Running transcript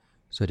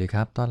สวัสดีค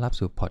รับต้อนรับ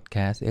สู่พอดแค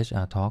สต์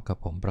HR Talk กับ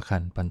ผมประคั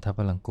นต์ ปันทพ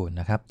ลังกูล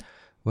นะครับ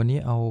วันนี้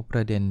เอาปร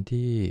ะเด็น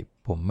ที่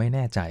ผมไม่แ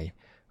น่ใจ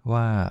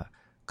ว่า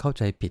เข้าใ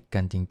จผิดกั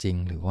นจริง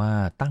ๆหรือว่า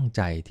ตั้งใ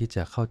จที่จ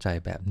ะเข้าใจ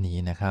แบบนี้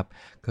นะครับ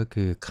ก็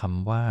คือค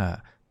ำว่า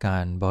กา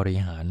รบริ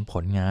หารผ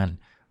ลงาน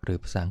หรือ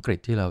ภาษาอังกฤษ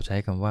ที่เราใช้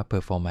คำว่า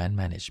performance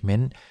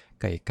management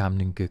กับอีกคำ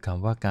หนึ่งคือค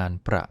ำว่าการ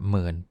ประเ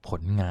มินผ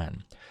ลงาน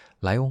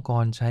หลายองค์ก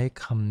รใช้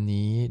คำ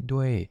นี้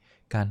ด้วย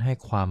การให้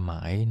ความหม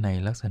ายใน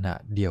ลักษณะ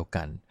เดียว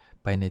กัน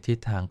ไปในทิศ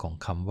ทางของ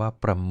คำว่า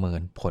ประเมิ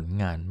นผล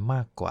งานม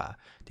ากกว่า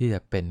ที่จะ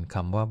เป็นค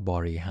ำว่าบ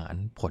ริหาร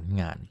ผล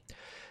งาน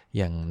อ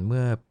ย่างเ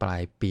มื่อปลา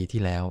ยปี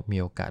ที่แล้วมี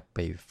โอกาสไป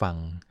ฟัง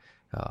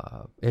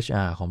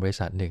HR ของบริ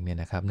ษัทหนึ่งเนี่ย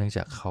นะครับเนื่องจ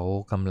ากเขา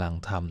กำลัง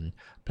ท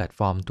ำแพลตฟ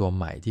อร์มตัวใ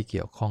หม่ที่เ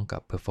กี่ยวข้องกั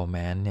บ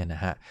performance เนี่ยน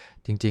ะฮะ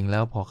จริงๆแล้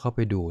วพอเข้าไป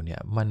ดูเนี่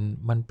ย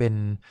มันเป็น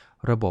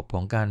ระบบข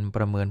องการป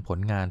ระเมินผล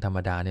งานธรรม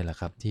ดาเนี่ยแหละ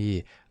ครับที่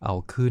เอา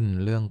ขึ้น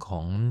เรื่องขอ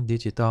งดิ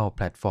จิทัลแพ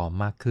ลตฟอร์ม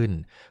มากขึ้น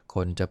ค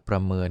นจะปร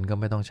ะเมินก็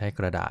ไม่ต้องใช้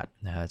กระดาษ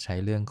นะฮะใช้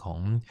เรื่องของ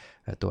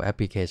ตัวแอปพ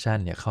ลิเคชัน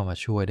เนี่ยเข้ามา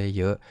ช่วยได้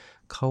เยอะ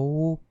เขา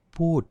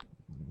พูด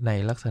ใน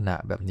ลักษณะ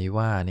แบบนี้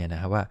ว่าเนี่ยนะ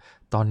ครับว่า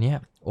ตอนนี้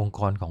องค์ก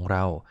รของเร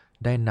า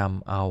ได้น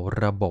ำเอา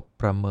ระบบ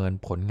ประเมิน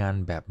ผลงาน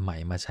แบบใหม่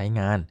มาใช้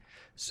งาน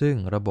ซึ่ง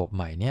ระบบใ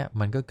หม่เนี่ย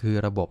มันก็คือ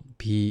ระบบ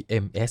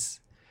PMS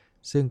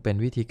ซึ่งเป็น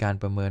วิธีการ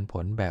ประเมินผ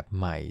ลแบบ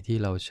ใหม่ที่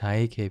เราใช้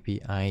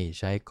KPI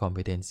ใช้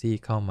Competency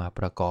เข้ามา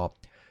ประกอบ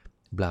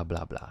บลาบล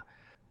าบลา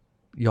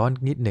ย้อน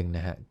นิดหนึ่งน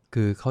ะฮะ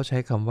คือเขาใช้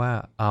คำว่า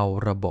เอา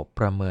ระบบ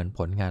ประเมินผ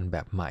ลงานแบ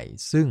บใหม่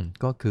ซึ่ง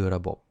ก็คือร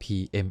ะบบ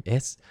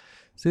PMS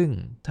ซึ่ง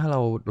ถ้าเร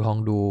าลอง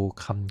ดู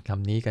ค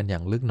ำนี้กันอย่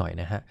างลึกหน่อย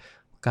นะฮะ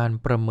การ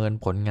ประเมิน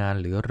ผลงาน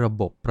หรือระ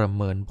บบประเ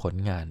มินผล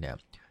งานเนี่ย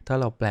ถ้า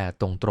เราแปล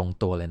ตรง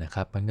ตัวเลยนะค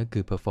รับมันก็คื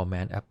อ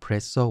performance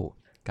appraisal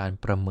การ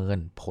ประเมิน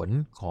ผล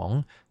ของ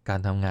การ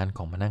ทำงานข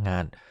องพนักงา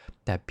น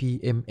แต่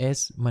PMS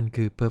มัน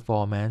คือ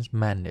performance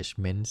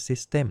management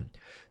system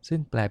ซึ่ง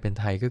แปลเป็น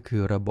ไทยก็คื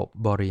อระบบ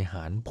บริห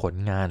ารผล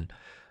งาน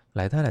หล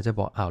ายท่านอาจจะ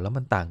บอกอ้าวแล้ว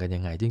มันต่างกันยั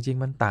งไงจริง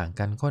ๆมันต่าง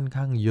กันค่อน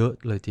ข้างเยอะ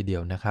เลยทีเดีย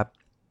วนะครับ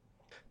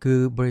คือ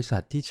บริษั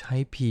ทที่ใช้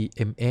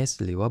PMS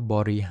หรือว่าบ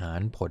ริหา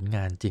รผลง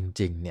านจ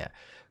ริงๆเนี่ย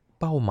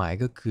เป้าหมาย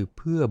ก็คือเ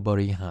พื่อบ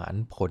ริหาร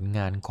ผลง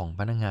านของพ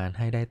นักงานใ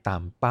ห้ได้ตา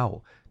มเป้า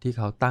ที่เ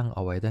ขาตั้งเอ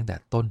าไว้ตั้งแต่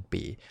ต้น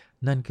ปี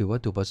นั่นคือวัต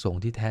ถุประสง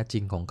ค์ที่แท้จริ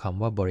งของค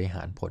ำว่าบริห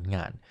ารผลง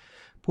าน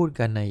พูด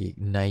กันในอีก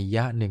นัยย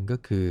ะหนึ่งก็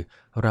คือ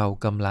เรา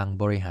กำลัง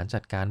บริหาร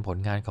จัดการผล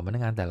งานของพนั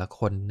กงานแต่ละค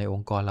นในอ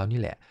งค์กรเรานี่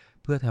แหละ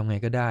เพื่อทำไง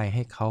ก็ได้ใ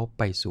ห้เขาไ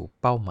ปสู่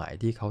เป้าหมาย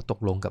ที่เขาตก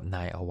ลงกับน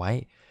ายเอาไว้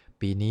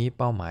ปีนี้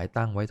เป้าหมาย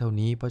ตั้งไว้เท่า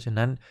นี้เพราะฉะ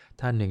นั้น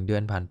ถ้า1เดือ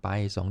นผ่านไป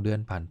2เดือน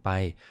ผ่านไป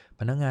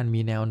พนักงาน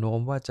มีแนวโน้ม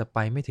ว่าจะไป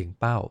ไม่ถึง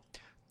เป้า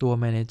ตัว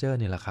แมเนเจอร์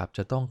นี่แหละครับจ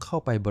ะต้องเข้า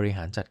ไปบริห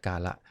ารจัดการ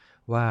ละ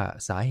ว่า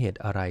สาเหตุ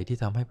อะไรที่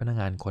ทำให้พนัก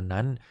งานคน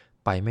นั้น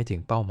ไปไม่ถึ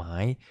งเป้าหมา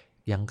ย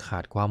ยังขา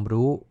ดความ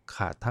รู้ข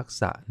าดทัก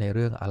ษะในเ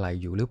รื่องอะไร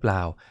อยู่หรือเปล่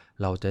า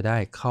เราจะได้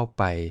เข้า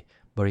ไป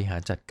บริหา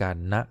รจัดการ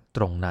ณต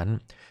รงนั้น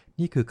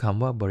นี่คือค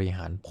ำว่าบริห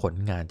ารผล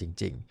งานจ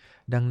ริง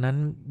ๆดังนั้น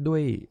ด้ว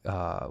ย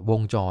ว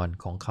งจร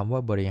ของคำว่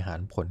าบริหาร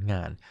ผลง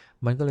าน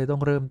มันก็เลยต้อ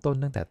งเริ่มต้น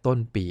ตั้งแต่ต้น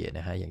ปีน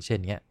ะฮะอย่างเช่น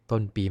เนี้ยต้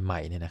นปีใหม่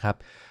เนี่ยนะครับ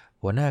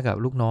หัวหน้ากับ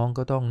ลูกน้อง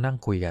ก็ต้องนั่ง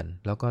คุยกัน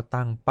แล้วก็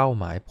ตั้งเป้า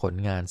หมายผล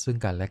งานซึ่ง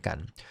กันและกัน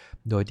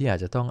โดยที่อาจ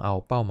จะต้องเอา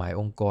เป้าหมาย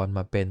องค์กรม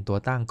าเป็นตัว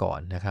ตั้งก่อน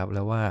นะครับแ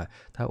ล้วว่า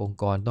ถ้าองค์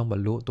กรต้องบร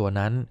รลุตัว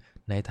นั้น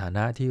ในฐาน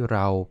ะที่เร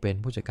าเป็น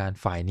ผู้จัดการ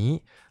ฝ่ายนี้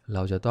เร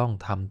าจะต้อง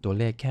ทำตัว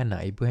เลขแค่ไหน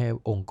เพื่อให้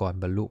องค์กร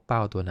บรรลุเป้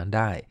าตัวนั้นไ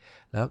ด้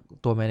แล้ว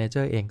ตัวแมเนเจ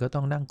อร์เองก็ต้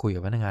องนั่งคุยกั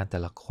บพนักงานแต่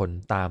ละคน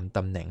ตามต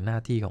ำแหน่งหน้า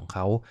ที่ของเข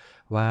า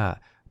ว่า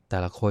แ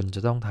ต่ละคนจ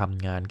ะต้องท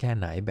ำงานแค่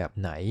ไหนแบบ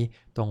ไหน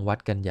ต้องวัด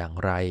กันอย่าง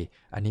ไร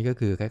อันนี้ก็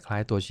คือคล้า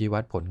ยๆตัวชี้วั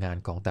ดผลงาน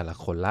ของแต่ละ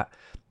คนละ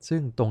ซึ่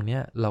งตรงนี้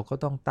เราก็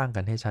ต้องตั้ง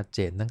กันให้ชัดเจ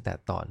นตั้งแต่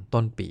ตอน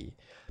ต้นปี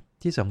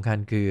ที่สำคัญ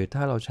คือถ้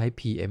าเราใช้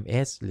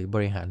PMS หรือบ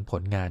ริหารผ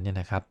ลงานเนี่ย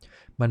นะครับ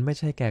มันไม่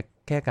ใช่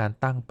แค่การ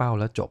ตั้งเป้า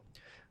แล้วจบ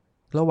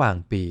ระหว่าง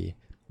ปี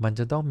มัน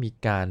จะต้องมี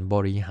การบ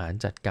ริหาร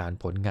จัดการ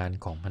ผลงาน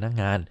ของพนัก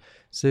งาน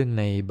ซึ่งใ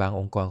นบาง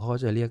องค์กรเขา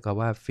จะเรียกกัน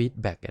ว่า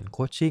feedback and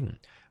coaching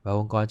บาง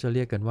องค์กรจะเ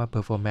รียกกันว่า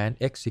performance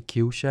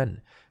execution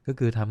ก็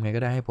คือทำไงก็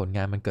ได้ให้ผลง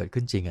านมันเกิด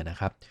ขึ้นจริงนะ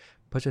ครับ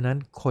เพราะฉะนั้น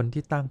คน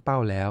ที่ตั้งเป้า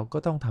แล้วก็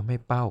ต้องทำให้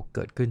เป้าเ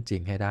กิดขึ้นจริ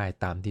งให้ได้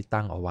ตามที่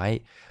ตั้งเอาไว้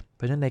เพ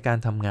ราะฉะนั้นในการ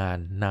ทำงาน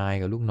นาย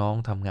กับลูกน้อง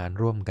ทำงาน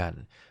ร่วมกัน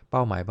เป้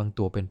าหมายบาง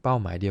ตัวเป็นเป้า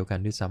หมายเดียวกัน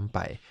ด้วยซ้ำไป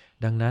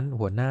ดังนั้น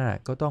หัวหน้า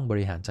ก็ต้องบ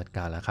ริหารจัดก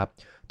ารแล้วครับ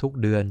ทุก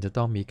เดือนจะ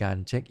ต้องมีการ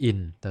เช็คอิน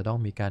จะต้อง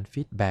มีการ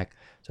ฟีดแบ็ก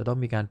จะต้อง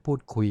มีการพูด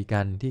คุยกั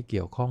นที่เ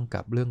กี่ยวข้อง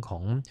กับเรื่องขอ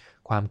ง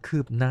ความคื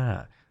บหน้า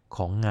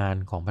ของงาน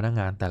ของพนัก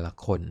งานแต่ละ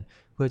คน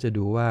เพื่อจะ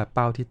ดูว่าเ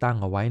ป้าที่ตั้ง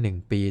เอาไว้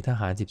1ปีถ้า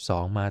หาร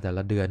12มาแต่ล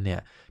ะเดือนเนี่ย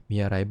มี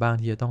อะไรบ้าง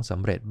ที่จะต้องส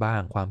ำเร็จบ้า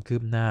งความคื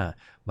บหน้า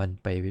มัน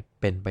เ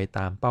ป็นไปต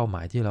ามเป้าหม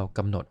ายที่เราก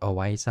ำหนดเอาไ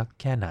ว้สัก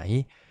แค่ไหน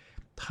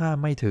ถ้า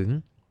ไม่ถึง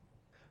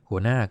หั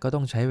วหน้าก็ต้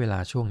องใช้เวลา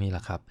ช่วงนี้แหล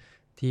ะครับ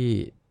ที่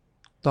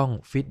ต้อง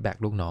ฟีดแบ็ก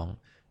ลูกน้อง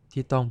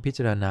ที่ต้องพิจ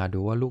ารณาดู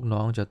ว่าลูกน้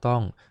องจะต้อ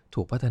ง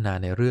ถูกพัฒนา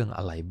ในเรื่อง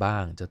อะไรบ้า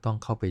งจะต้อง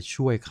เข้าไป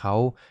ช่วยเขา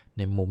ใ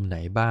นมุมไหน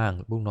บ้าง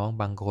ลูกน้อง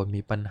บางคน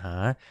มีปัญหา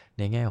ใ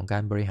นแง่ของกา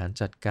รบริหาร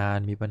จัดการ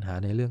มีปัญหา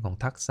ในเรื่องของ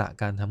ทักษะ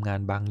การทำงาน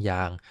บางอย่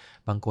าง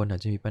บางคนอา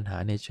จจะมีปัญหา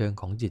ในเชิง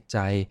ของจิตใจ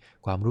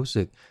ความรู้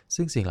สึก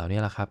ซึ่งสิ่งเหล่านี้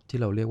แหละครับที่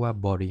เราเรียกว่า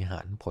บริหา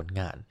รผล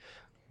งาน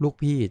ลูก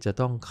พี่จะ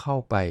ต้องเข้า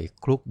ไป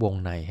คลุกวง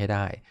ในให้ไ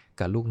ด้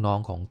กับลูกน้อง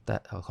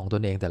ของต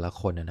นเองแต่ละ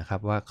คนนะครั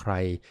บว่าใคร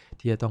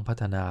ที่จะต้องพั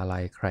ฒนาอะไร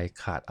ใคร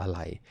ขาดอะไร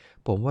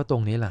ผมว่าตร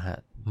งนี้แหละฮะ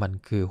มัน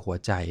คือหัว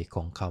ใจข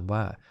องคำว่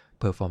า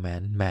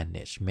performance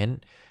management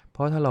เพร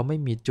าะถ้าเราไม่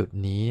มีจุด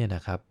นี้น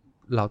ะครับ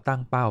เราตั้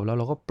งเป้าแล้วเ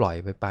ราก็ปล่อย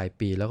ไปปลาย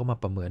ปีแล้วก็มา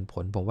ประเมินผ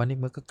ลผมว่านี่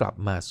มันก็กลับ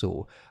มาสู่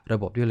ระ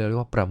บบที่เราเรีย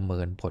กว่าประเมิ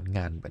นผลง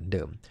านเหมือนเ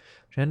ดิม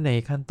เพราะฉะนั้นใน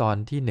ขั้นตอน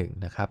ที่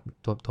1นะครับ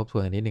ทบทว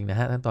นนิดนึงนะ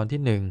ฮะขั้นตอน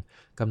ที่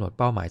1กำหนด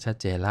เป้าหมายชัด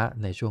เจนละ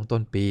ในช่วงต้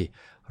นปี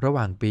ระห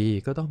ว่างปี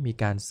ก็ต้องมี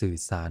การสื่อ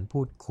สาร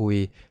พูดคุย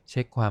เ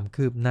ช็คความ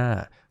คืบหน้า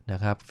นะ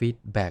ครับฟีด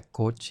แบ็กโค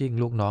ชชิ่ง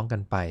ลูกน้องกั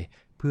นไป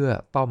เพื่อ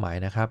เป้าหมาย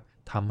นะครับ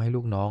ทำให้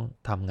ลูกน้อง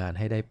ทำงานใ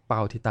ห้ได้เป้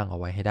าที่ตั้งเอา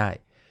ไว้ให้ได้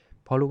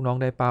พอลูกน้อง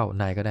ได้เป้า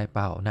นายก็ได้เ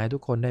ป้านายทุ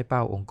กคนได้เป้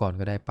าองค์กร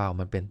ก็ได้เป้า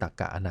มันเป็นตรร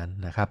กะอันนั้น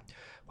นะครับ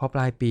พอป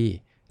ลายปี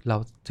เรา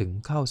ถึง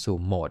เข้าสู่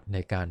โหมดใน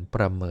การป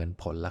ระเมิน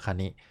ผลละคัน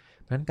นี้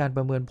เพราะฉะนั้นการป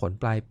ระเมินผล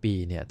ปลายปี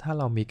เนี่ยถ้า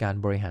เรามีการ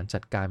บริหารจั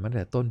ดการมาตั้ง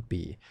แต่ต้น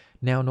ปี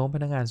แนวโน้มพ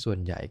นักงานส่วน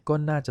ใหญ่ก็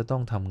น่าจะต้อ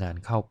งทำงาน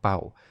เข้าเป้า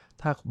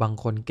ถ้าบาง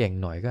คนเก่ง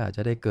หน่อยก็อาจจ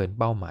ะได้เกิน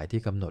เป้าหมาย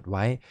ที่กำหนดไ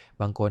ว้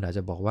บางคนอาจจ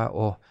ะบอกว่าโ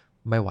อ้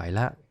ไม่ไหว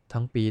ละ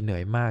ทั้งปีเหนื่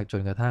อยมากจ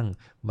นกระทั่ง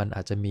มันอ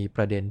าจจะมีป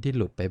ระเด็นที่ห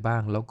ลุดไปบ้า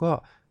งแล้วก็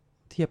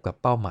เทียบกับ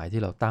เป้าหมาย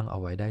ที่เราตั้งเอา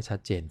ไว้ได้ชัด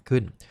เจนขึ้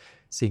น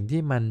สิ่ง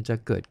ที่มันจะ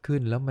เกิดขึ้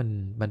นแล้ว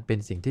มันเป็น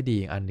สิ่งที่ดี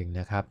อีกอันหนึ่ง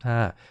นะครับถ้า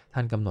ท่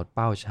านกำหนดเ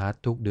ป้าชัด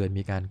ทุกเดือน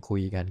มีการคุ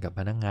ยกันกับ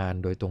พนักงาน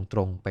โดยตร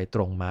งๆไปต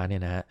รงมาเนี่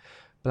ยนะฮะ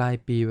ปลาย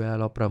ปีเวลา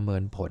เราประเมิ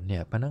นผลเนี่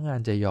ยพนักงาน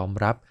จะยอม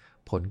รับ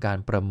ผลการ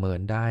ประเมิน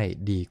ได้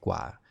ดีกว่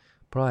า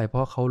เพราะอะไรเพรา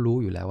ะเขารู้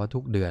อยู่แล้วว่าทุ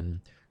กเดือน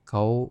เข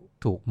า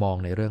ถูกมอง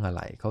ในเรื่องอะไ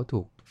รเขาถู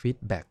กฟีด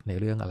แบ็กใน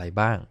เรื่องอะไร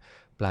บ้าง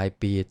ปลาย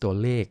ปีตัว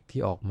เลข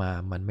ที่ออกมา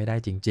มันไม่ได้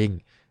จริง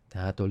ๆน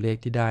ะตัวเลข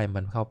ที่ได้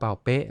มันเข้าเป้า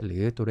เป๊ะหรื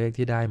อตัวเลข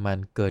ที่ได้มัน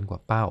เกินกว่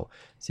าเป้า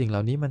สิ่งเหล่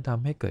านี้มันท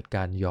ำให้เกิดก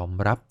ารยอม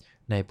รับ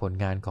ในผล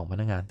งานของพ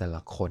นักงานแต่ล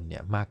ะคนเนี่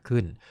ยมาก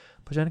ขึ้น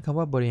เพราะฉะนั้นคำ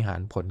ว่าบริหาร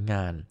ผลง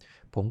าน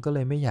ผมก็เล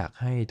ยไม่อยาก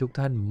ให้ทุก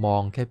ท่านมอ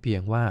งแค่เพีย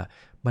งว่า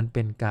มันเ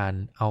ป็นการ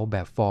เอาแบ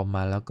บฟอร์มม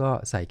าแล้วก็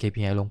ใส่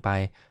KPI ลงไป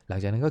หลัง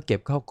จากนั้นก็เก็บ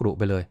เข้ากรุ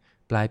ไปเลย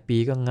ปลายปี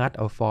ก็งัดเ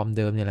อาฟอร์มเ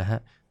ดิมเนี่ยแหละฮ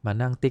ะมา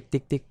นั่งติ๊ก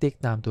ติ๊กติ๊กติ๊ก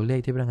ตามตัวเลข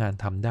ที่พนักงาน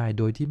ทำได้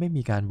โดยที่ไม่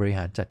มีการบริห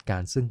ารจัดกา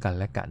รซึ่งกัน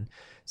และกัน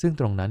ซึ่ง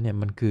ตรงนั้นเนี่ย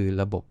มันคือ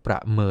ระบบประ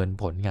เมิน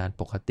ผลงาน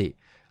ปกติ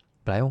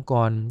หลายองค์ก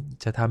ร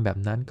จะทำแบบ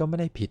นั้นก็ไม่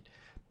ได้ผิด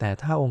แต่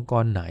ถ้าองค์ก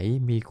รไหน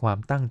มีความ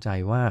ตั้งใจ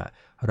ว่า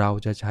เรา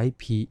จะใช้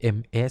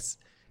PMS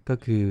ก็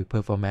คือ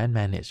Performance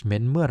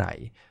Management เมื่อไหร่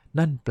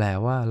นั่นแปล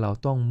ว่าเรา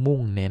ต้องมุ่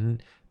งเน้น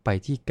ไป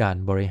ที่การ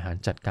บริหาร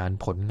จัดการ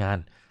ผลงาน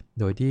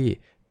โดยที่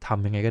ท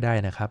ำยังไงก็ได้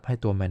นะครับให้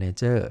ตัว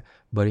Manager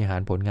บริหา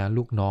รผลงาน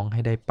ลูกน้องใ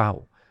ห้ได้เป้า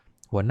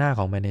หัวหน้าข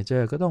อง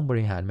Manager ก็ต้องบ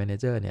ริหาร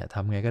Manager เนี่ยท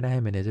ำไงก็ได้ใ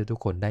ห้ Manager ทุก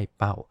คนได้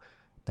เป้า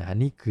แต่อัน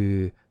นี้คือ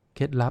เค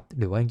ล็ดลับ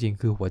หรือว่าจริง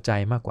ๆคือหัวใจ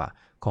มากกว่า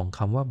ของค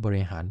ำว่าบ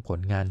ริหารผ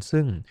ลงาน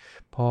ซึ่ง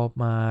พอ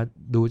มา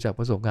ดูจากป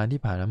ระสบการณ์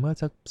ที่ผ่านมาเมื่อ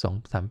สัก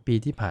 2-3 ปี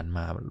ที่ผ่านม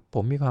าผ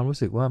มมีความรู้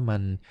สึกว่ามั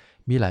น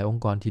มีหลายอง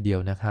ค์กรทีเดียว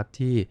นะครับ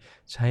ที่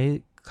ใช้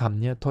ค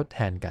ำนี้ทดแท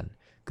นกัน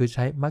คือ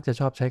มักจะ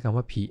ชอบใช้คำ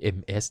ว่า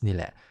PMS นี่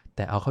แหละแ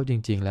ต่เอาเข้าจ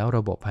ริงๆแล้วร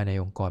ะบบภายใน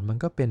องค์กรมัน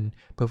ก็เป็น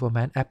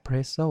performance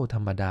appraisal ธร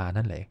รมดา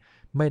นั่นแหละ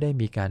ไม่ได้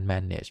มีการ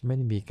manage ไม่ไ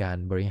ด้มีการ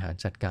บริหาร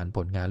จัดการผ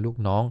ลงานลูก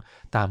น้อง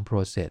ตาม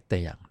process แต่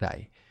อย่างใด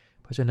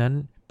เพราะฉะนั้น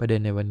ประเด็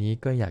นในวันนี้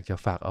ก็อยากจะ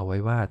ฝากเอาไว้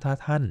ว่าถ้า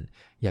ท่าน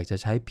อยากจะ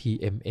ใช้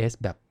PMS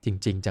แบบจ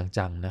ริงๆ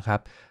จังๆนะครับ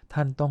ท่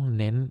านต้อง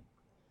เน้น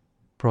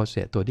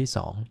process ตัวที่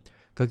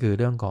2ก็คือ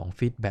เรื่องของ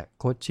feedback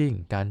coaching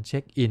การเช็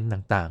คอิน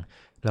ต่าง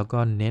ๆแล้วก็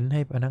เน้นใ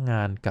ห้พนักง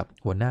านกับ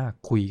หัวหน้า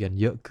คุยกัน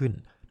เยอะขึ้น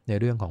ใน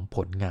เรื่องของผ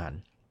ลงาน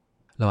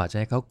เราอาจจะ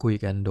ให้เขาคุย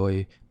กันโดย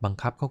บัง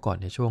คับเขาก่อน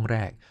ในช่วงแร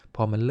กพ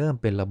อมันเริ่ม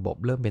เป็นระบบ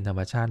เริ่มเป็นธรร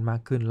มชาติมา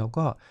กขึ้นเรา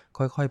ก็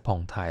ค่อยๆผ่อ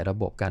งถ่ายระ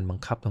บบการบัง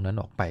คับตรงนั้น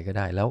ออกไปก็ไ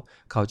ด้แล้ว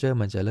culture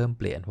มันจะเริ่มเ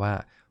ปลี่ยนว่า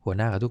หัวห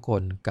น้ากับทุกค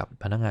นกับ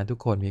พนักงานทุก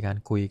คนมีการ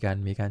คุยกัน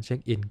มีการเช็ค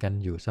อินกัน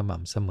อยู่สม่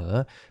ำเสมอ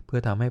เพื่อ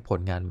ทำให้ผ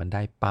ลงานมันไ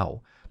ด้เป้า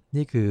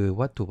นี่คือ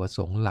วัตถุประส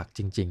งค์หลักจ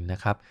ริงๆนะ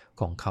ครับ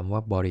ของคำว่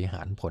าบริห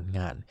ารผลง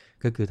าน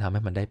ก็คือทำใ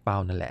ห้มันได้เป้า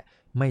นั่นแหละ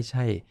ไม่ใ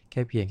ช่แ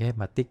ค่เพียงแค่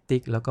มาติ๊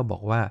กๆแล้วก็บอ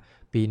กว่า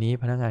ปีนี้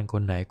พนักงานค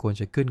นไหนควร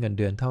จะขึ้นเงินเ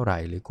ดือนเท่าไหร่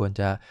หรือควร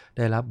จะไ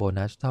ด้รับโบ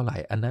นัสเท่าไหร่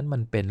อันนั้นมั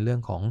นเป็นเรื่อ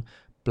งของ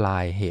ปลา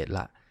ยเหตุล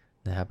ะ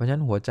นะครับเพราะฉะนั้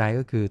นหัวใจ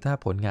ก็คือถ้า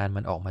ผลงาน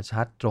มันออกมา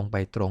ชัดตรงไป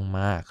ตรงม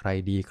าใคร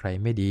ดีใคร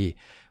ไม่ดี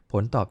ผ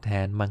ลตอบแท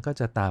นมันก็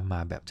จะตามมา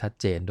แบบชัด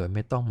เจนโดยไ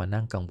ม่ต้องมา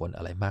นั่งกังวลอ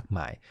ะไรมากม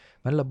าย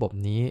มันระบบ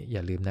นี้อย่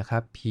าลืมนะครั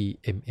บ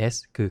PMS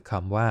คือค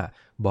ำว่า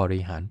บ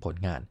ริหารผล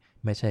งาน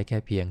ไม่ใช่แค่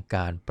เพียงก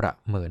ารประ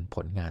เมินผ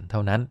ลงานเท่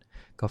านั้น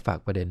ก็ฝาก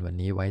ประเด็นวัน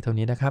นี้ไว้เท่า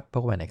นี้นะครับพ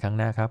บกันใหม่ในครั้ง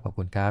หน้าครับขอบ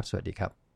คุณครับสวัสดีครับ